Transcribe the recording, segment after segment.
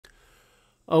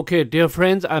Okay, dear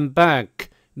friends, I'm back.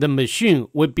 The machine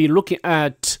we'll be looking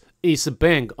at is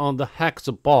bank on the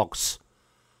Hackthebox.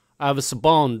 I've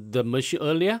spawned the machine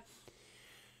earlier.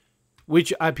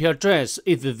 Which IP address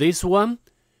is this one?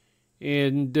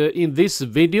 And in this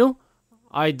video,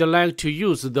 I'd like to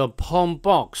use the Palm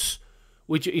box,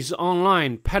 which is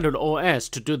online Pattern OS,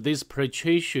 to do this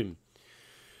preparation.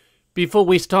 Before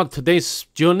we start today's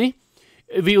journey,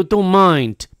 if you don't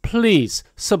mind, please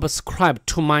subscribe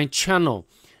to my channel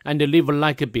and leave a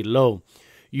like below.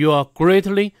 You are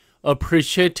greatly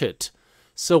appreciated.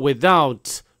 So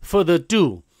without further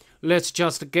ado, let's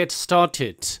just get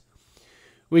started.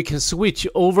 We can switch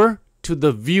over to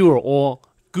the viewer or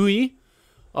GUI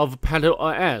of Pattern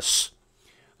OS.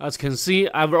 As you can see,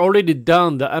 I've already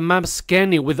done the map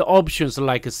scanning with options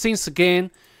like scene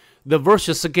scan, the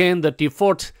version scan, the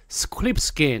default clip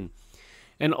scan,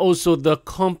 and also the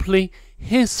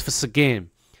comprehensive scan.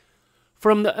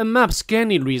 From the map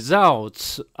scanning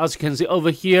results, as you can see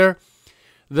over here,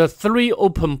 the three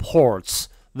open ports.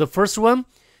 The first one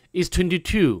is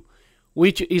 22,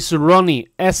 which is running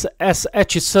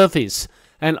SSH service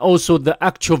and also the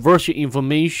actual version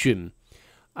information.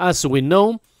 As we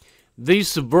know,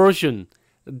 this version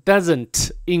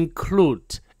doesn't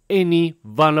include any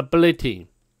vulnerability.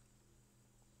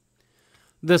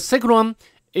 The second one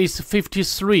is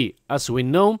 53. As we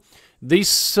know, this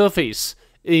service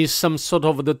is some sort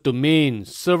of the domain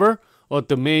server or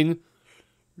domain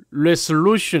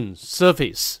resolution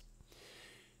service.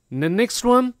 The next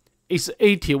one is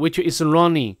 80, which is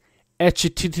running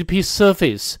HTTP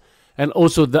service and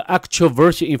also the actual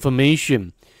version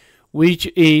information, which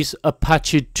is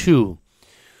Apache 2.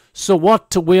 So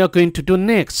what we are going to do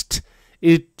next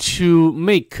is to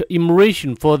make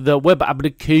enumeration for the web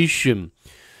application.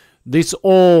 This is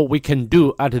all we can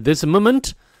do at this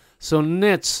moment. So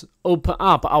let's open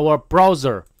up our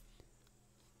browser.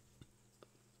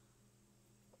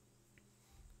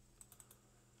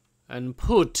 And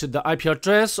put the IP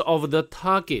address of the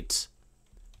target.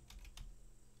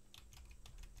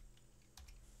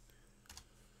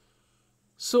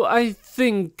 So I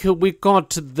think we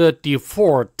got the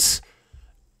default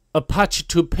Apache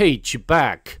 2 page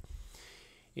back.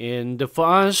 And for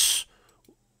us,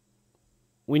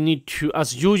 we need to,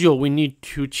 as usual, we need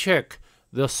to check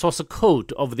the source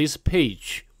code of this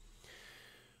page.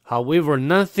 However,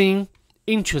 nothing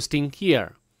interesting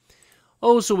here.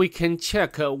 Also, we can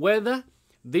check whether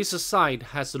this site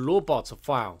has a robots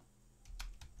file.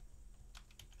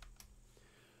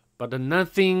 But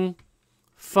nothing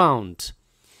found.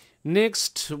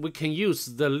 Next, we can use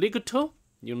the Ligato.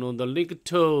 You know, the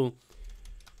Ligato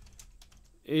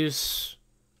is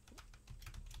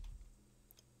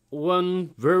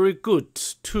one very good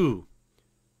tool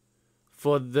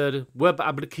for the web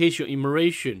application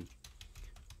enumeration.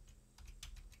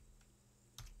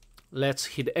 Let's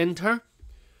hit enter,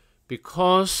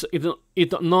 because it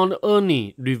not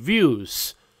only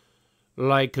reviews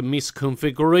like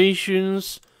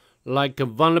misconfigurations, like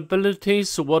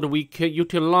vulnerabilities, what we can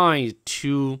utilize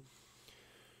to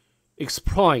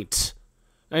exploit,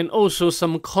 and also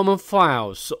some common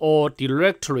files or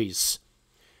directories.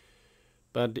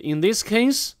 But in this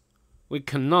case, we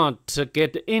cannot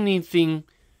get anything,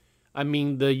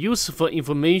 the useful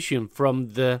information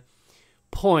from the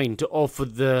point of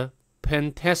the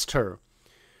pen tester.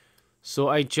 So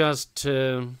I just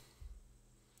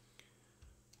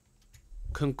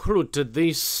conclude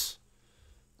this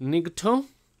Ligato.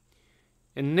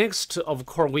 And next, of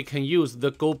course, we can use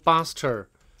the Gobuster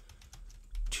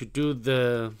to do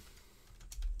the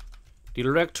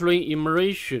directory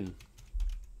enumeration.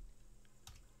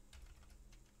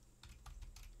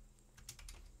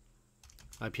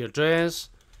 IP address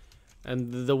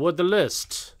and the word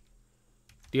list,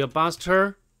 the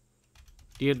Gobuster,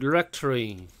 the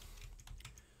directory.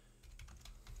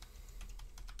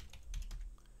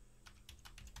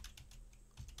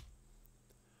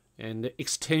 And the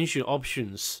extension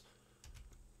options.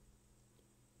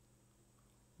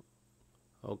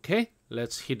 Okay,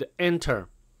 let's hit enter.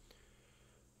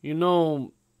 You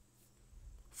know,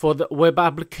 for the web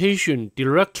application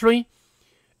directory,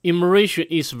 enumeration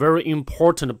is very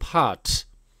important part.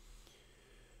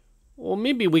 Or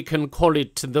maybe we can call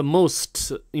it the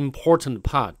most important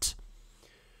part.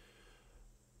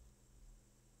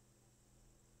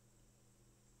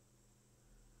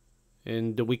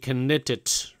 And we can let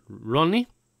it running.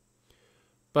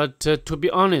 But to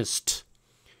be honest,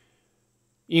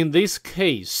 in this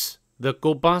case, the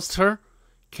Gobuster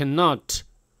cannot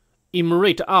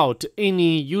enumerate out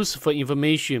any useful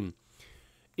information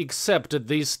except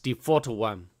this default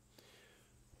one.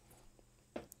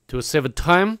 To save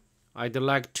time, I'd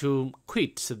like to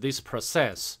quit this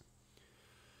process.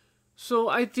 So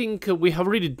I think we have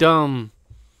already done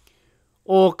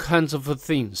all kinds of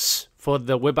things for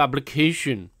the web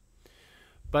application.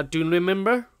 But do you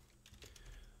remember?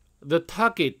 The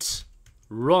target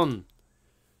run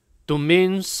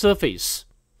domain surface.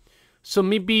 So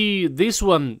maybe this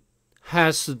one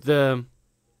has the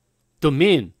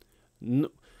domain.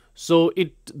 So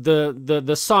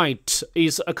the site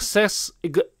is accessed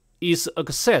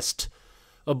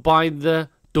by the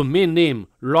domain name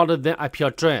rather than IP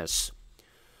address.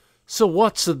 So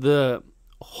what's the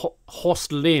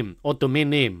host name or domain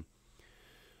name?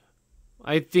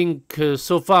 I think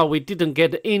so far we didn't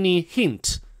get any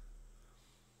hint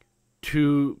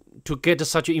to get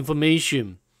such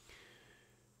information.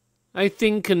 I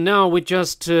think now we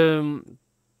just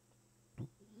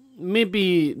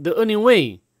maybe the only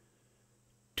way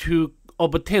to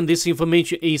obtain this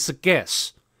information is a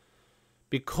guess,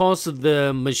 because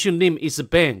the machine name is a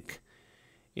bank,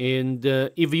 and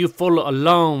if you follow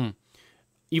along,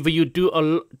 if you do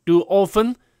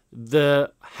often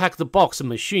the Hackthebox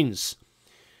machines,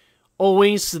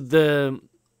 always the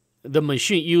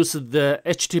machine use the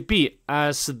HTTP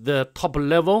as the top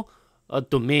level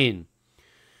domain.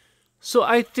 So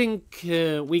I think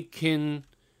we can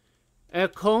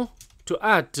echo to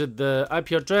add the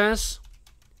IP address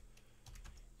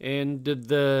and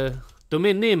the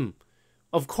domain name.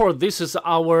 Of course, this is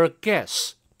our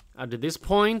guess at this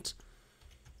point,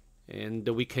 and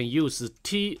we can use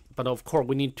T, but of course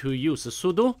we need to use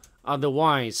sudo.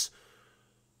 Otherwise,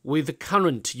 with the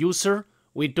current user,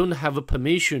 we don't have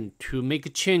permission to make a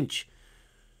change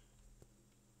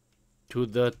to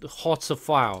the host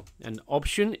file, and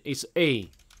option is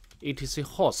A, etc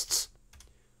hosts.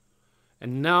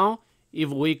 And now if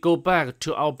we go back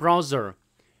to our browser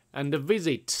and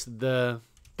visit the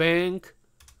bank,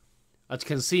 as you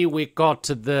can see, we got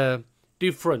the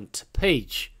different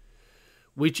page,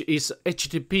 which is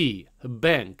HTTP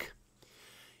bank.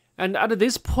 And at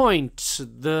this point,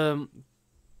 the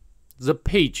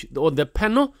page or the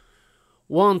panel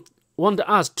want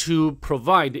us to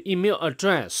provide email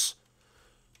address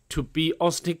to be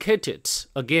authenticated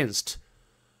against.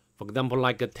 For example,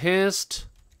 like a test.com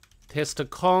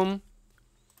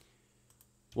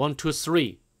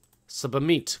 123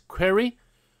 submit query,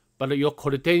 but your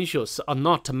credentials are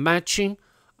not matching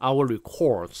our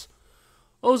records.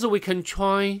 Also, we can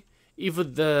try if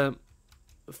the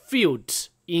field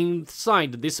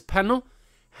inside this panel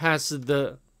has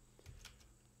the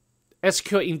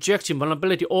SQL injection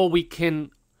vulnerability, or we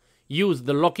can use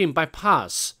the login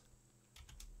bypass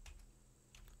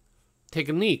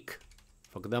technique.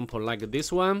 For example, like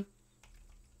this one.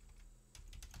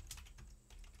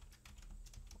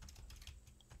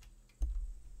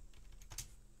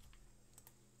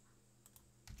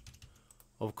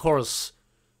 Of course,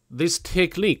 this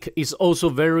technique is also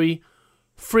very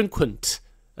frequent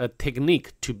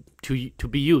technique to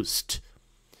be used.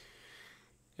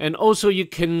 And also you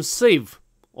can save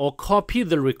or copy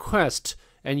the request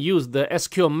and use the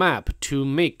SQL map to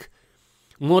make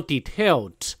more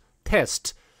detailed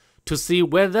test to see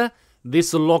whether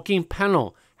this login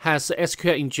panel has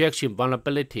SQL injection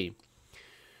vulnerability.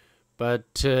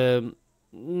 But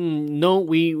no,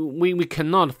 we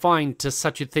cannot find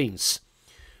such things.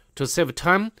 To save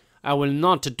time, I will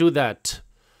not do that.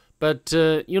 But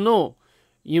you know,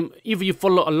 if you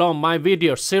follow along my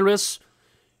video series,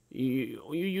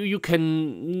 you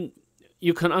can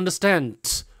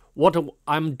understand what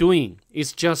I'm doing.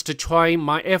 It's just to try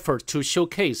my effort to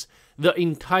showcase the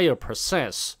entire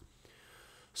process.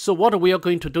 So what we are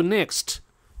going to do next?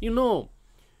 You know,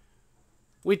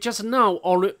 we just now,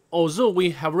 although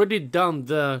we have already done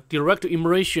the directory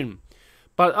enumeration,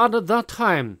 but at that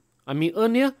time, I mean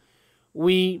earlier,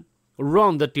 we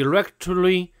run the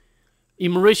directory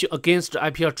enumeration against the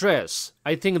IP address.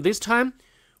 I think this time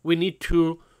we need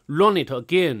to run it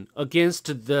again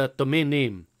against the domain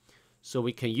name. So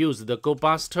we can use the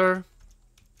Gobuster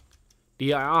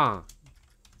dir,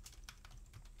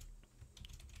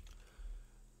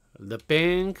 the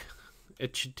bank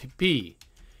HTTP,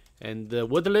 and the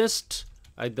word list.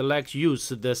 I'd like to use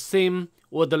the same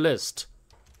word list.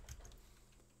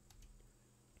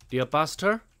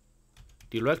 Gobuster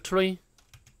directory,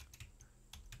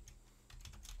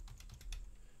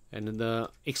 and the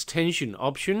extension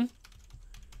option.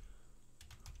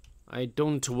 I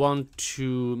don't want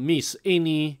to miss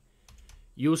any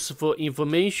useful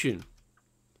information.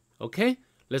 Okay,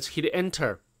 let's hit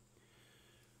enter.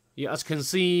 You as can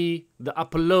see the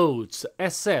uploads,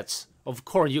 assets. Of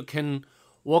course, you can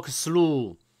walk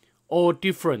through all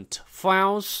different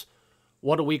files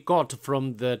what we got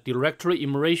from the directory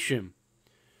enumeration.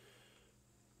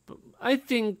 I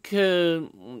think, as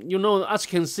you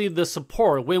can see, the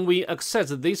support, when we access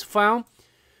this file,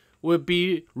 will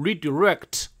be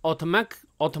redirect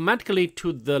automatically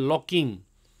to the login.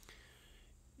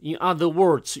 In other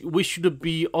words, we should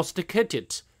be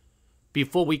authenticated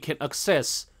before we can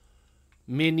access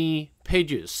many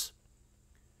pages.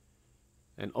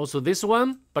 And also this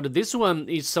one, but this one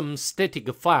is some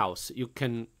static files. You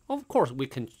can, of course, we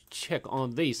can check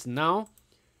on this now.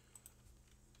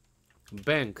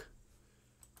 Bank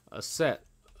asset,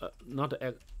 not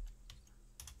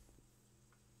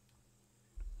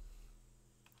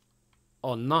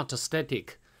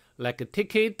static, like a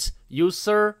ticket,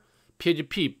 user,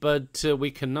 PHP, but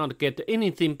we cannot get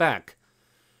anything back.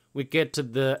 We get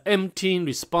the empty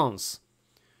response.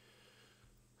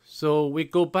 So we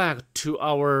go back to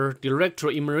our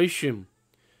directory enumeration.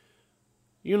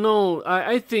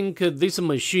 I think this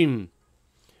machine,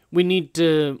 we need,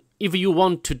 if you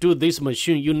want to do this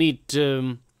machine, you need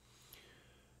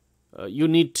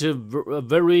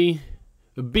very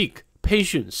big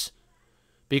patience,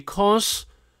 because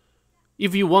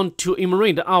if you want to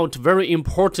enumerate out very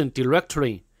important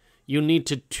directory, you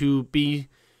need to be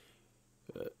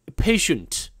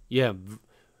patient. Yeah,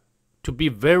 to be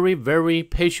very, very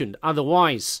patient.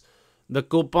 Otherwise, the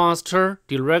Gobuster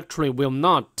directory will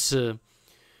not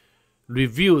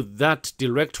review that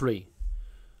directory.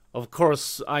 Of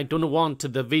course, I don't want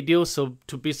the video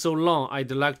to be so long.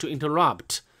 I'd like to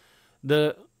interrupt.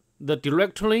 The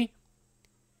directory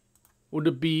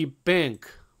would be bank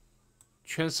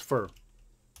transfer.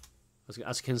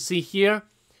 As you can see here.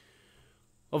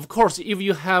 Of course, if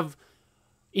you have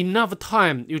enough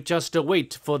time, you just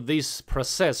wait for this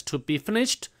process to be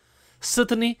finished.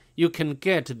 Certainly, you can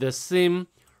get the same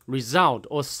result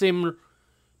or same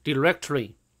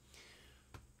directory.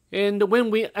 And when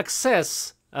we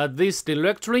access this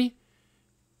directory,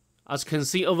 as you can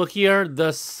see over here,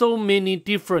 there's so many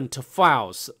different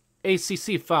files,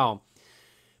 ACC file.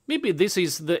 Maybe this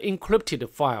is the encrypted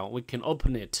file. We can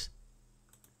open it.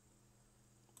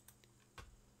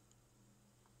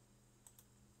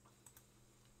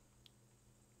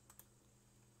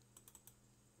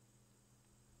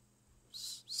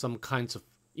 Some kinds of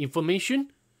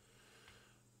information.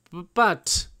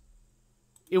 But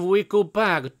if we go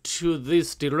back to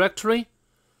this directory,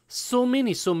 so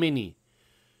many.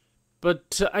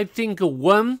 But I think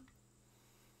one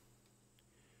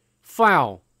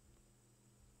file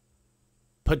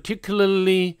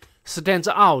particularly stands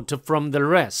out from the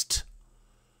rest.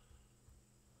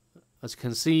 As you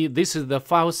can see, this is the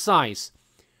file size.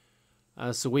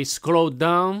 As we scroll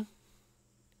down,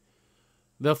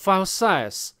 the file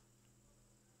size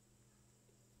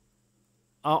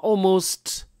are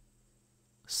almost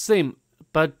same,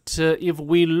 but if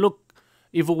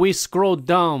we scroll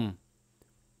down,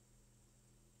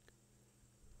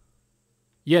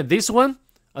 yeah, this one,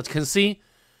 as you can see,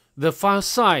 the file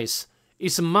size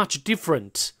is much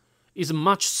different, is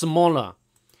much smaller.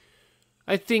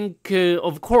 I think,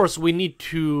 of course, we need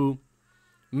to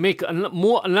make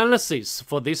more analysis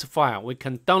for this file. We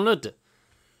can download it,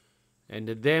 and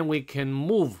then we can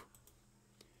move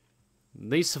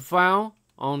this file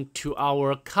onto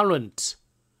our current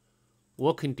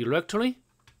working directory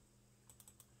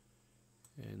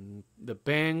and the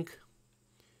bank,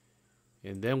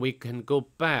 and then we can go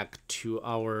back to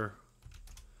our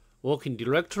working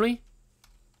directory.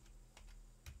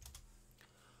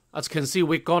 As you can see,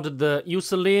 we got the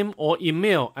username or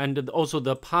email and also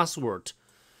the password,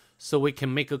 so we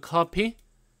can make a copy.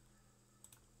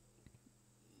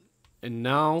 And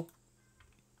now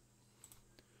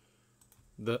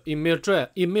the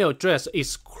email address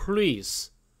is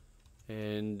Chris,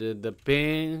 and the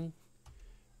bank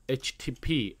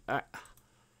HTTP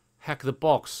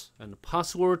Hackthebox and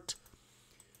password.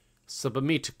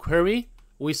 Submit query.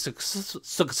 We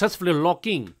successfully log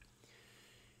in.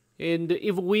 And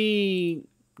if we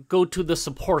go to the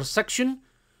support section,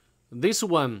 this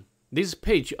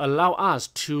page allow us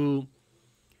to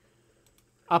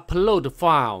upload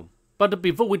file. But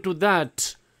before we do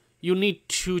that, you need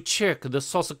to check the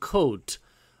source code.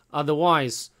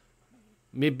 Otherwise,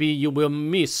 maybe you will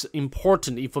miss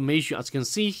important information. As you can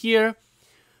see here,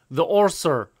 the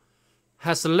author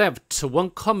has left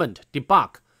one comment,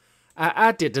 debug. I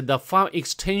added the file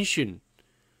extension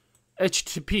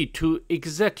HTTP to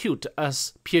execute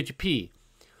as PHP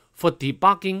for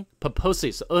debugging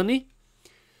purposes only.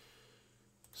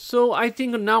 So I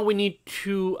think now we need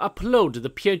to upload the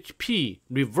PHP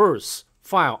reverse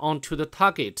file onto the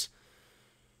target,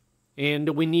 and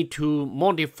we need to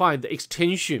modify the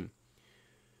extension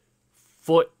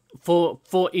for for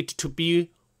it to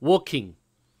be working.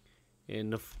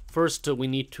 And first we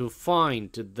need to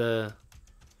find the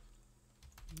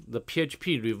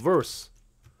PHP reverse,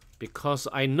 because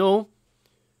I know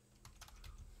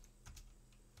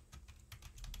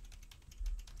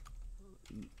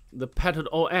the Pattern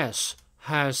OS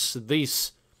has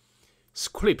this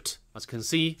script, as you can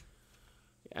see,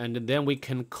 and then we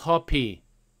can copy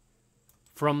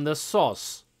from the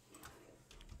source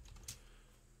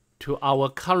to our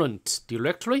current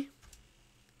directory.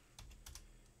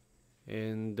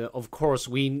 And of course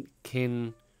we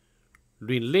can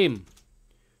rename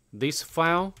this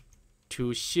file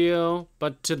to shell,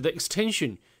 but the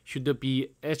extension should be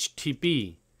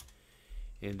HTB.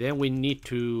 And then we need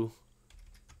to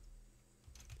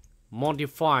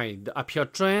modify the IP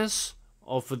address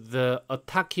of the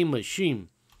attacking machine.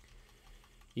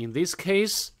 In this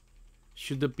case,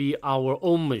 should be our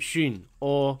own machine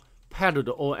or Pattern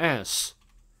OS.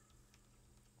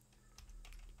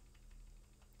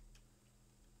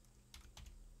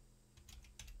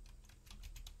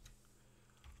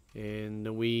 And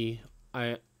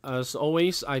as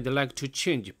always, I'd like to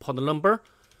change port number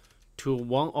to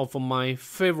one of my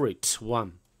favorite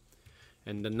one.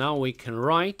 And now we can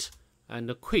write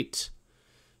and quit.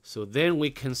 So then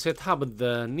we can set up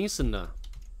the listener.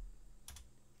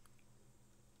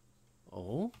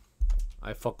 Oh,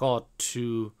 I forgot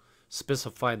to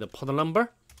specify the port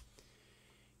number.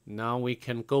 Now we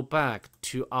can go back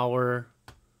to our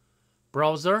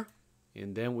browser,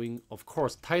 and then we, of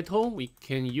course, title, we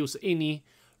can use any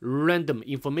random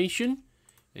information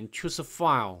and choose a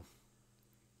file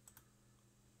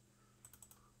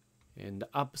and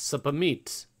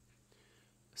submit.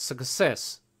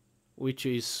 Success, which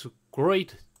is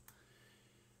great.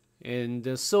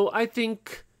 And so I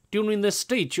think during the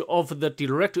stage of the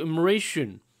direct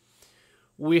enumeration,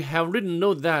 we have already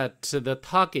know that the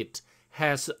target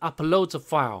has uploaded a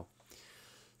file.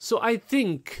 So I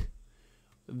think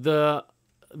the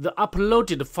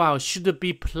uploaded file should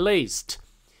be placed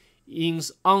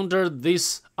under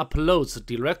this uploads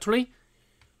directory.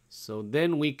 So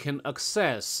then we can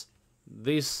access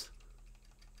this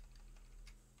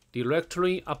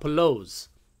directory uploads,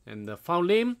 and the file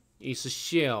name is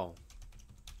shell.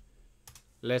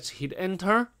 Let's hit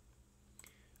enter.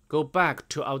 Go back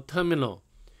to our terminal.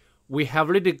 We have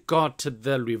already got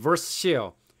the reverse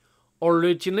shell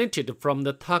originated from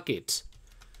the target,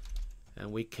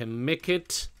 and we can make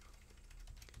it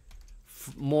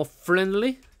more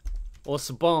friendly or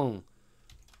spawn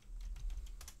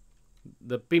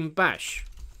the bin bash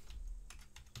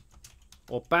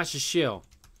or bash shell,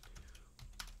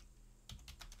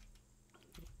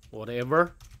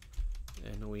 whatever,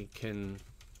 and we can,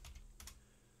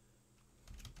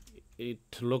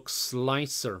 it looks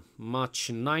nicer,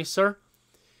 much nicer.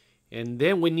 And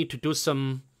then we need to do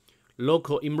some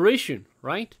local enumeration,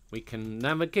 right? We can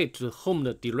navigate to the home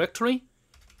directory.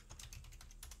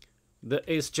 There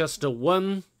is just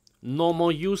one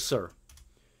normal user,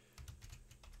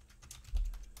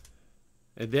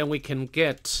 and then we can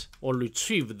get or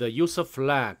retrieve the user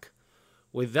flag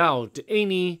without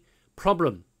any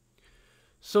problem.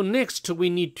 So next we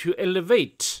need to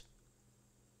elevate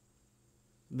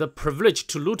the privilege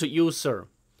to root user,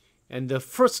 and the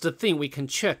first thing we can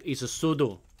check is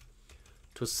sudo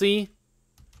to see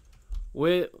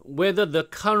whether the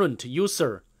current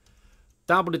user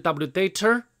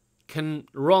www.data can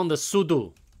run the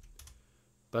sudo.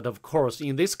 But of course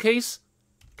in this case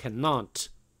cannot,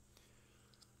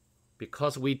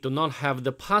 because we do not have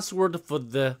the password for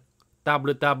the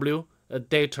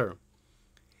www.data.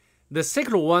 The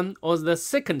second one, or the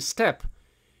second step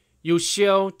you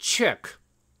shall check,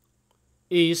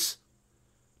 is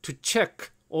to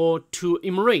check or to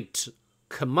enumerate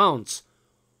commands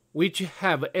which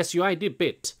have SUID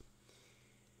bit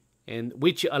and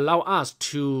which allow us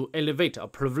to elevate a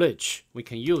privilege. We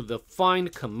can use the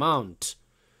find command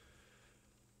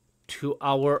to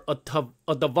our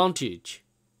advantage,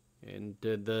 and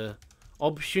the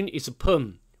option is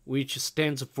perm, which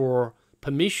stands for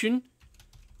permission,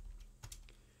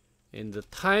 and the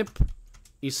type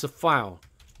is a file,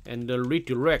 and the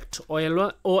redirect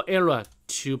or error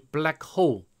to black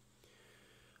hole.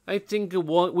 I think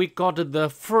what we got the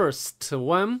first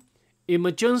one,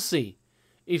 emergency,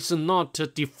 is not a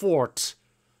default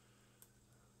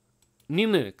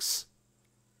Linux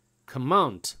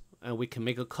command, and we can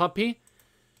make a copy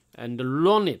and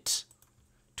run it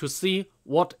to see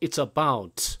what it's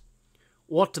about,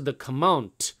 what the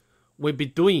command will be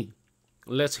doing.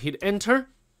 Let's hit enter.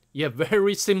 Yeah,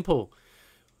 very simple.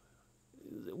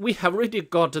 We have already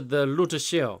got the root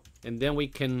shell, and then we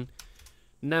can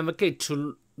navigate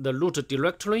to the root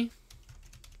directory,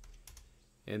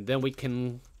 and then we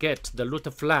can get the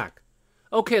root flag.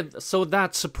 Okay, so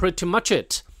that's pretty much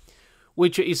it,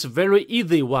 which is a very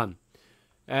easy one.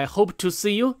 I hope to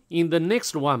see you in the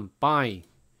next one. Bye.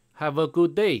 Have a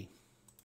good day.